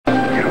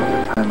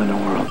time in the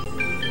world.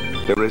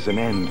 There is an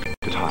end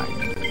to time.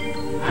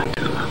 I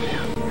do love you.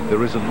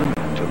 There is a limit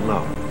to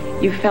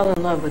love. You fell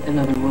in love with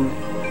another woman.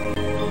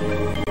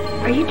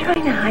 Are you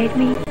trying to hide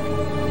me?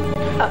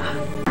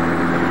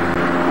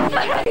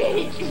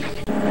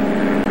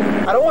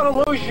 I don't want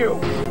to lose you.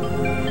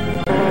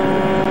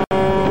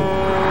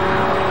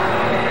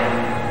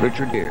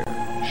 Richard Gere,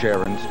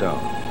 Sharon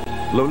Stone,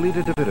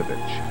 Lolita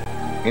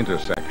Davidovich,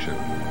 Intersection.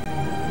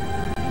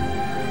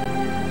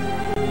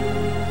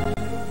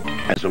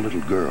 As a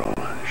little girl,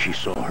 she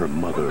saw her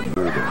mother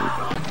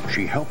murdered.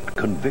 She helped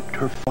convict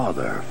her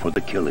father for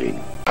the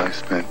killing. I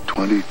spent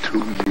 22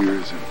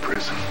 years in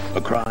prison.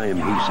 A crime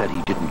he said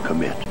he didn't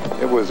commit.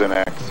 It was an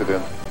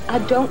accident. I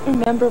don't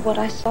remember what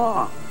I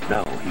saw.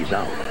 Now he's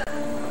out.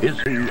 Is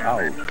he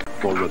out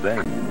for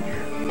revenge?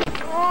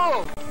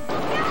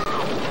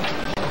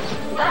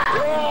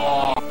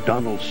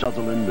 Donald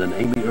Sutherland and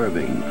Amy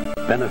Irving,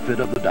 benefit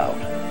of the doubt.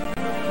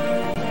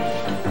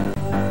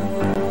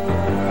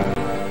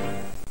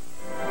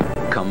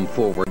 Come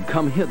forward,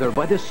 come hither,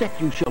 by the set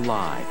you shall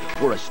lie.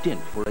 For a stint,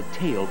 for a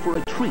tale, for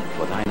a treat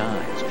for thine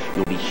eyes.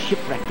 You'll be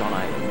shipwrecked on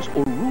islands,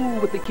 or rule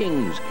with the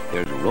kings.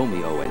 There's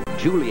Romeo and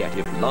Juliet,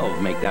 if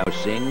love make thou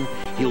sing.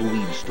 He'll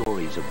weave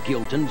stories of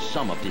guilt and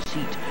some of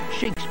deceit.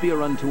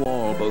 Shakespeare unto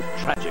all, both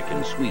tragic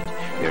and sweet.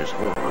 There's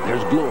horror,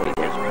 there's glory,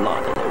 there's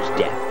blood, and there's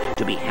death.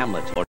 To be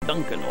Hamlet, or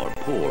Duncan, or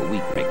poor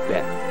weak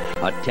Macbeth.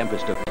 A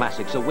tempest of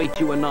classics awaits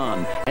you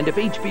anon. And if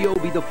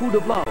HBO be the food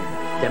of love,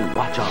 then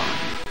watch on.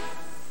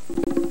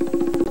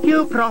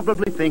 You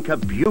probably think a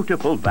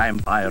beautiful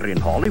vampire in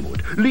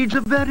Hollywood leads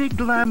a very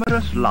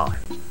glamorous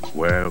life.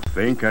 Well,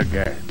 think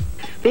again.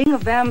 Being a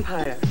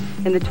vampire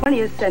in the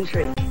 20th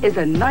century is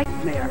a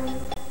nightmare.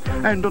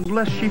 And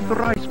unless she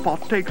thrice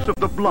partakes of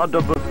the blood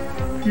of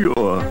a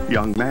pure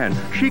young man,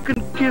 she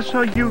can kiss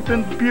her youth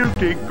and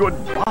beauty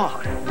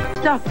goodbye.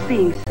 Stop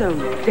being so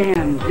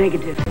damn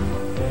negative.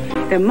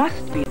 There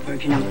must be a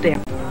virgin out there.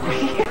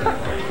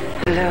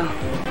 Hello.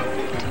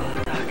 Tall,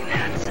 dark, and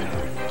handsome.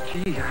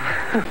 Gee.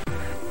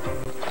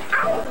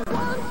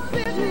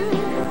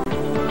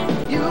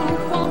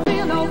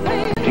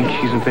 I think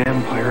she's a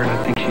vampire, and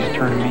I think she's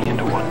turning me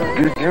into one.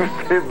 Did you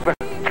say that?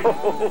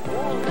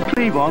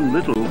 Cleavon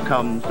Little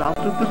comes out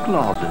of the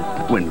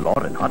closet when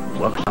Lauren Hutt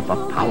works up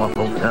a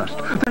powerful thirst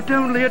that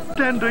only a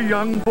tender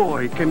young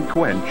boy can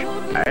quench.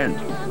 And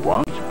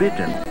once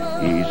bitten,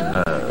 he's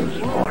hers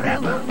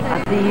forever.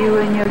 I see you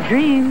in your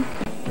dreams.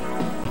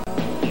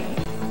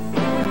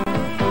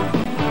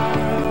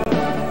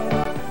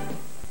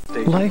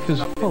 Life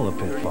is full of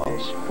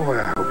pitfalls. Boy,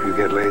 I hope you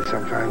get laid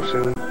sometime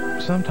soon.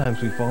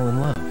 Sometimes we fall in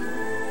love.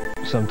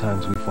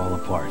 Sometimes we fall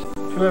apart.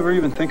 Did you ever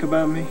even think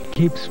about me?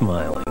 Keep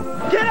smiling.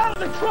 Get out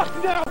of the truck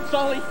now,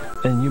 Sully!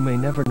 And you may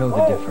never know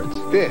the difference.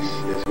 This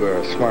is where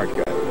a smart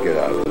guy would get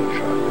out of the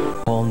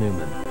truck. Paul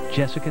Newman,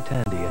 Jessica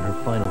Tandy in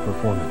her final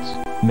performance,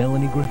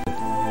 Melanie Griffith,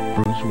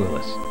 Bruce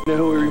Willis. You know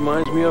who he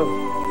reminds me of?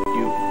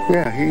 You.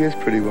 Yeah, he is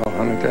pretty well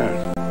hunted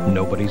down.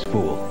 Nobody's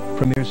Fool.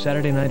 Premieres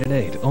Saturday night at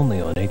 8, only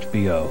on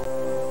HBO.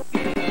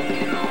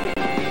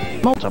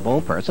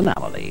 Multiple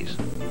personalities.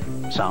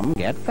 Some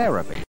get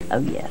therapy. Oh,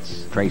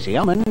 yes. Tracy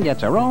Ullman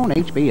gets her own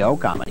HBO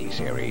comedy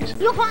series.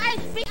 You for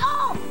HBO?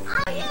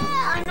 Oh, yeah.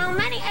 I know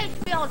many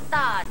HBO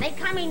stars. They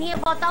come in here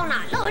for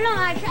donut. Look,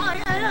 I show.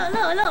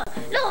 Look,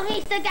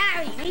 Mr.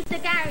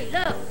 Gary,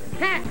 look.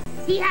 Huh?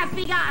 He have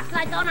big ass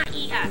like donut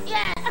eater.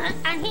 Yeah.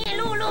 And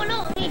here, look,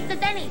 Mr.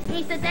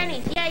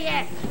 Dennis.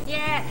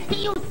 Yeah.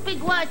 He use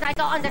big words I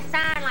don't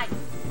understand, like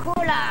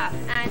cooler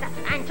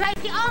and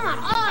Tracy Ullman.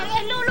 Oh,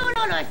 yeah, look,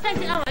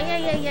 Tracy Ullman.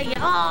 Yeah.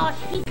 Oh,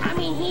 she come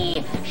in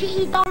here. She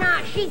eat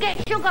donut. She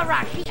get sugar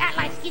rush. She act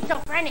like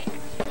schizophrenic.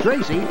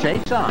 Tracy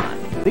Takes On,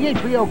 the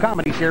HBO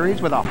comedy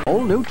series with a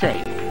whole new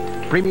take.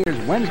 Premieres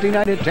Wednesday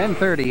night at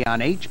 10:30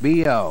 on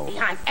HBO.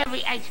 Behind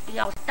every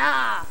HBO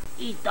star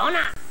is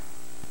donut.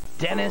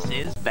 Dennis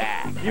is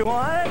back. You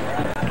want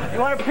it? You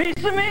want a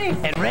piece of me?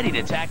 And ready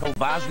to tackle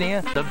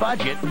Bosnia, the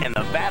budget, and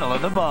the Battle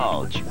of the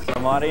Bulge.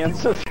 Some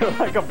audiences are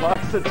like a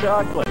box of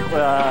chocolate.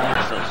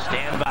 So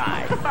stand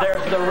by.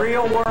 There's the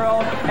real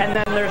world, and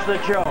then there's the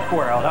joke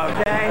world,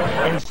 okay?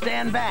 And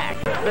stand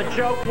back. The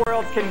joke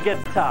world can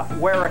get tough.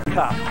 Wear a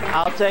cup.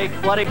 I'll take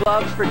bloody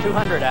gloves for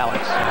 $200,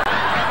 Alex.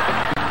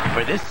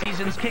 For this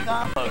season's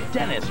kickoff of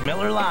Dennis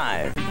Miller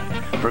Live.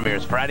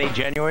 Premieres Friday,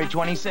 January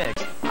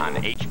 26th on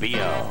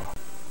HBO.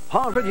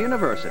 Harvard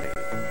University,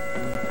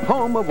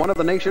 home of one of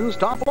the nation's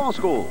top law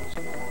schools.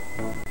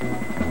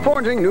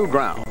 Forging new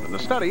ground in the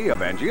study of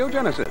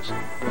angiogenesis.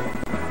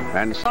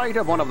 And site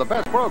of one of the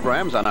best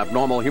programs on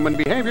abnormal human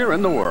behavior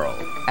in the world.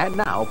 And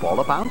now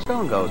Paula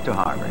Poundstone goes to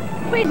Harvard.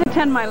 Please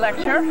attend my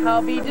lecture.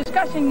 I'll be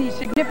discussing the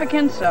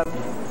significance of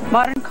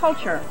modern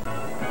culture,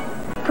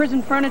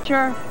 prison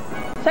furniture,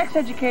 sex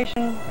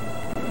education,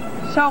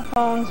 cell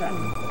phones,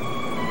 and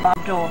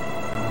Bob Dole.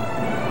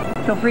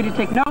 Feel free to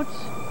take notes.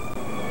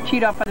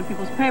 Cheat off other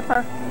people's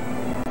paper.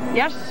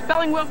 Yes,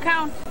 spelling will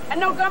count. And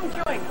no gum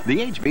chewing.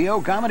 The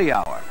HBO Comedy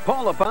Hour.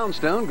 Paula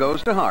Poundstone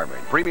Goes to Harvard.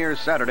 Premieres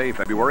Saturday,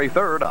 February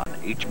 3rd on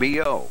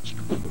HBO.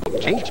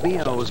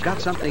 HBO's got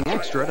something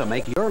extra to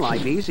make your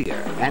life easier.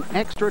 An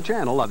extra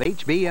channel of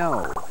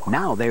HBO.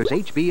 Now there's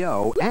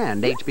HBO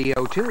and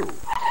HBO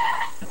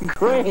 2.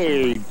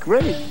 Great,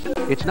 great.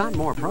 It's not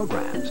more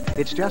programs.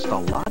 It's just a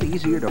lot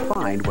easier to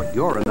find what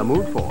you're in the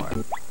mood for.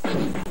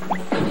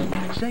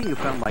 Say you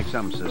felt like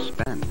some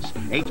suspense.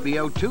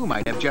 HBO 2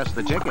 might have just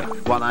the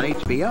ticket, while on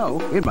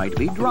HBO, it might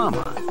be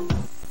drama.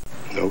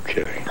 No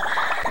kidding.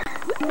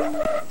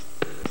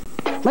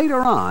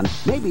 Later on,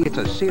 maybe it's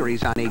a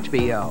series on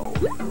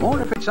HBO. Or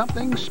if it's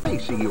something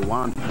spacey you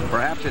want,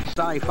 perhaps it's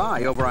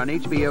sci-fi over on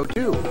HBO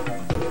 2.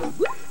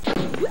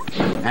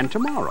 And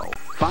tomorrow,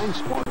 find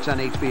sports on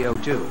HBO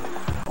 2.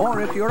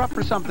 Or if you're up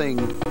for something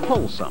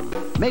wholesome,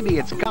 maybe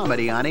it's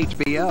comedy on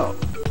HBO.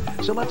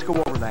 So let's go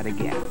over that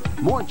again.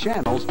 More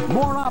channels,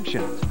 more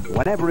options,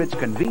 whenever it's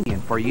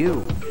convenient for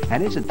you.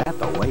 And isn't that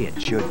the way it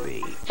should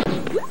be?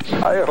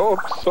 I hope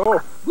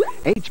so.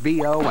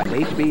 HBO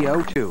and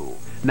HBO 2.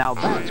 Now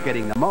that's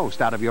getting the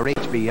most out of your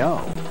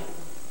HBO.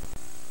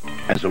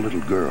 As a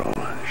little girl,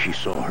 she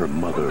saw her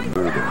mother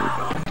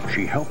murdered.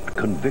 She helped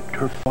convict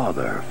her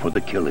father for the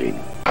killing.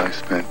 I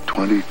spent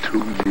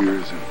 22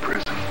 years in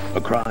prison.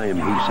 A crime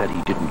he said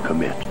he didn't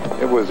commit.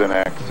 It was an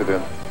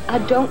accident. I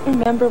don't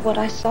remember what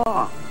I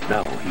saw.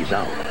 Now he's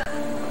out.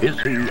 Is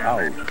he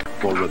out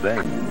for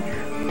revenge?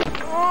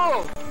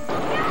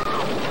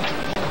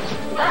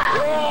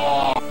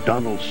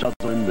 Donald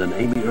Sutherland and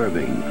Amy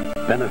Irving.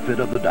 Benefit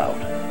of the doubt.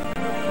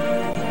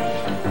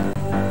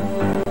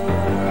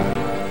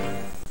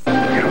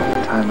 You know,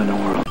 the time in the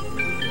world.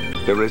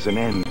 There is an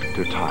end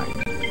to time.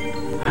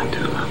 I do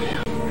love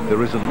you.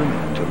 There is a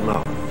limit to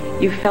love.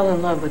 You fell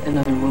in love with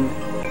another woman.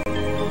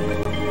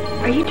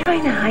 Are you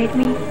trying to hide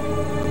me?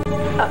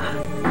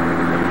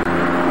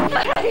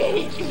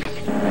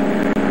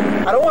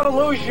 I don't want to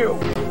lose you.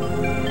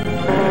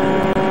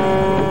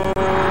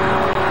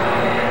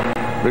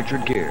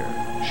 Richard Gere,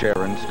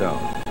 Sharon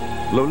Stone,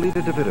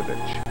 Lolita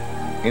Davidovich,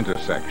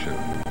 Intersection.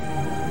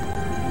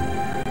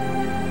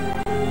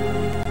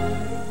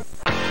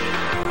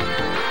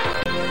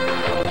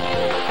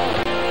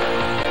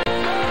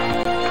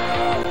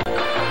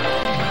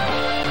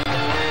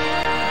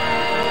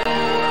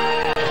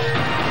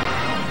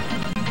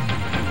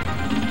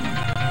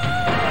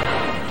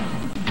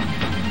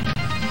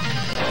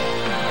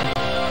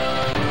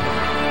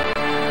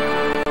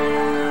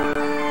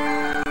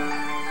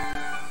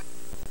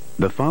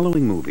 The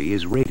following movie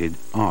is rated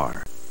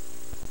R.